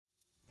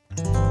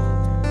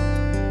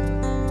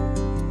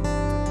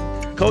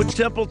Coach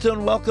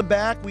Templeton, welcome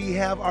back. We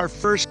have our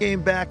first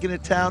game back into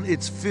town.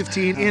 It's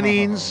 15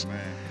 innings.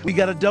 We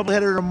got a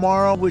doubleheader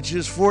tomorrow, which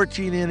is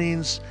 14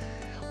 innings.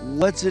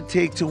 What's it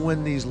take to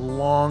win these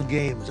long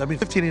games? I mean,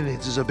 15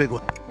 innings is a big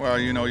one. Well,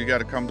 you know, you got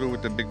to come through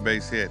with the big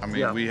base hit. I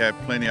mean, we had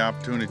plenty of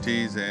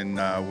opportunities,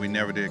 and we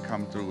never did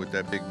come through with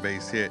that big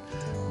base hit.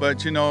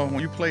 But, you know, when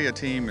you play a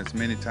team as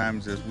many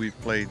times as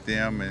we've played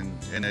them,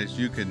 and as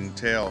you can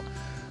tell,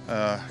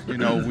 you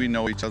know, we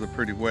know each other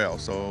pretty well.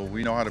 So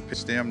we know how to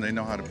pitch them, they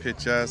know how to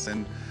pitch us,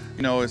 and,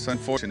 you know, it's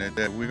unfortunate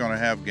that we're going to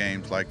have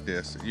games like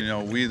this. You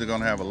know, we're either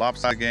going to have a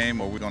lopsided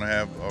game or we're going to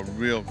have a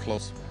real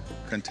close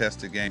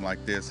contested game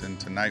like this, and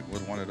tonight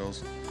was one of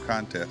those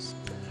contests.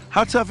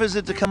 How tough is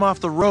it to come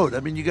off the road?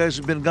 I mean, you guys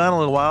have been gone a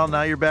little while,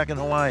 now you're back in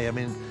Hawaii. I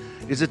mean,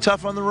 is it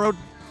tough on the road?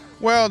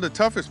 Well, the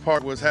toughest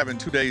part was having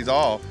 2 days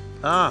off,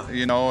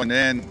 you know, and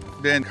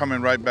then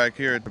coming right back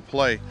here to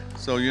play.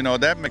 So, you know,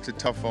 that makes it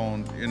tough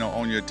on, you know,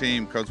 on your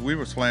team, because we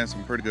were playing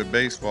some pretty good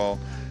baseball,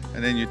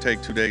 and then you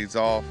take 2 days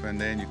off, and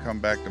then you come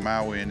back to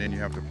Maui, and then you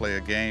have to play a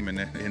game, and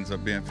it ends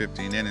up being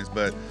 15 innings.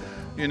 But,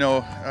 you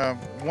know,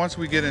 once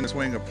we get in the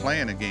swing of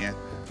playing again,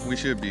 we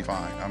should be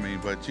fine. I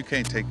mean, but you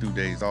can't take 2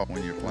 days off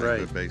when you're playing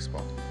good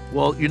baseball.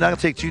 Well, you're not going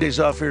to take 2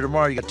 days off here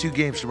tomorrow. You got 2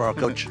 games tomorrow,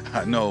 Coach.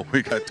 I know,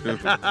 we got 2.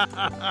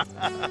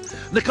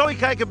 Na Koa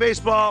Ikaika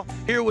Baseball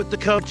here with the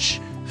coach,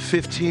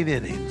 15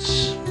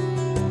 innings.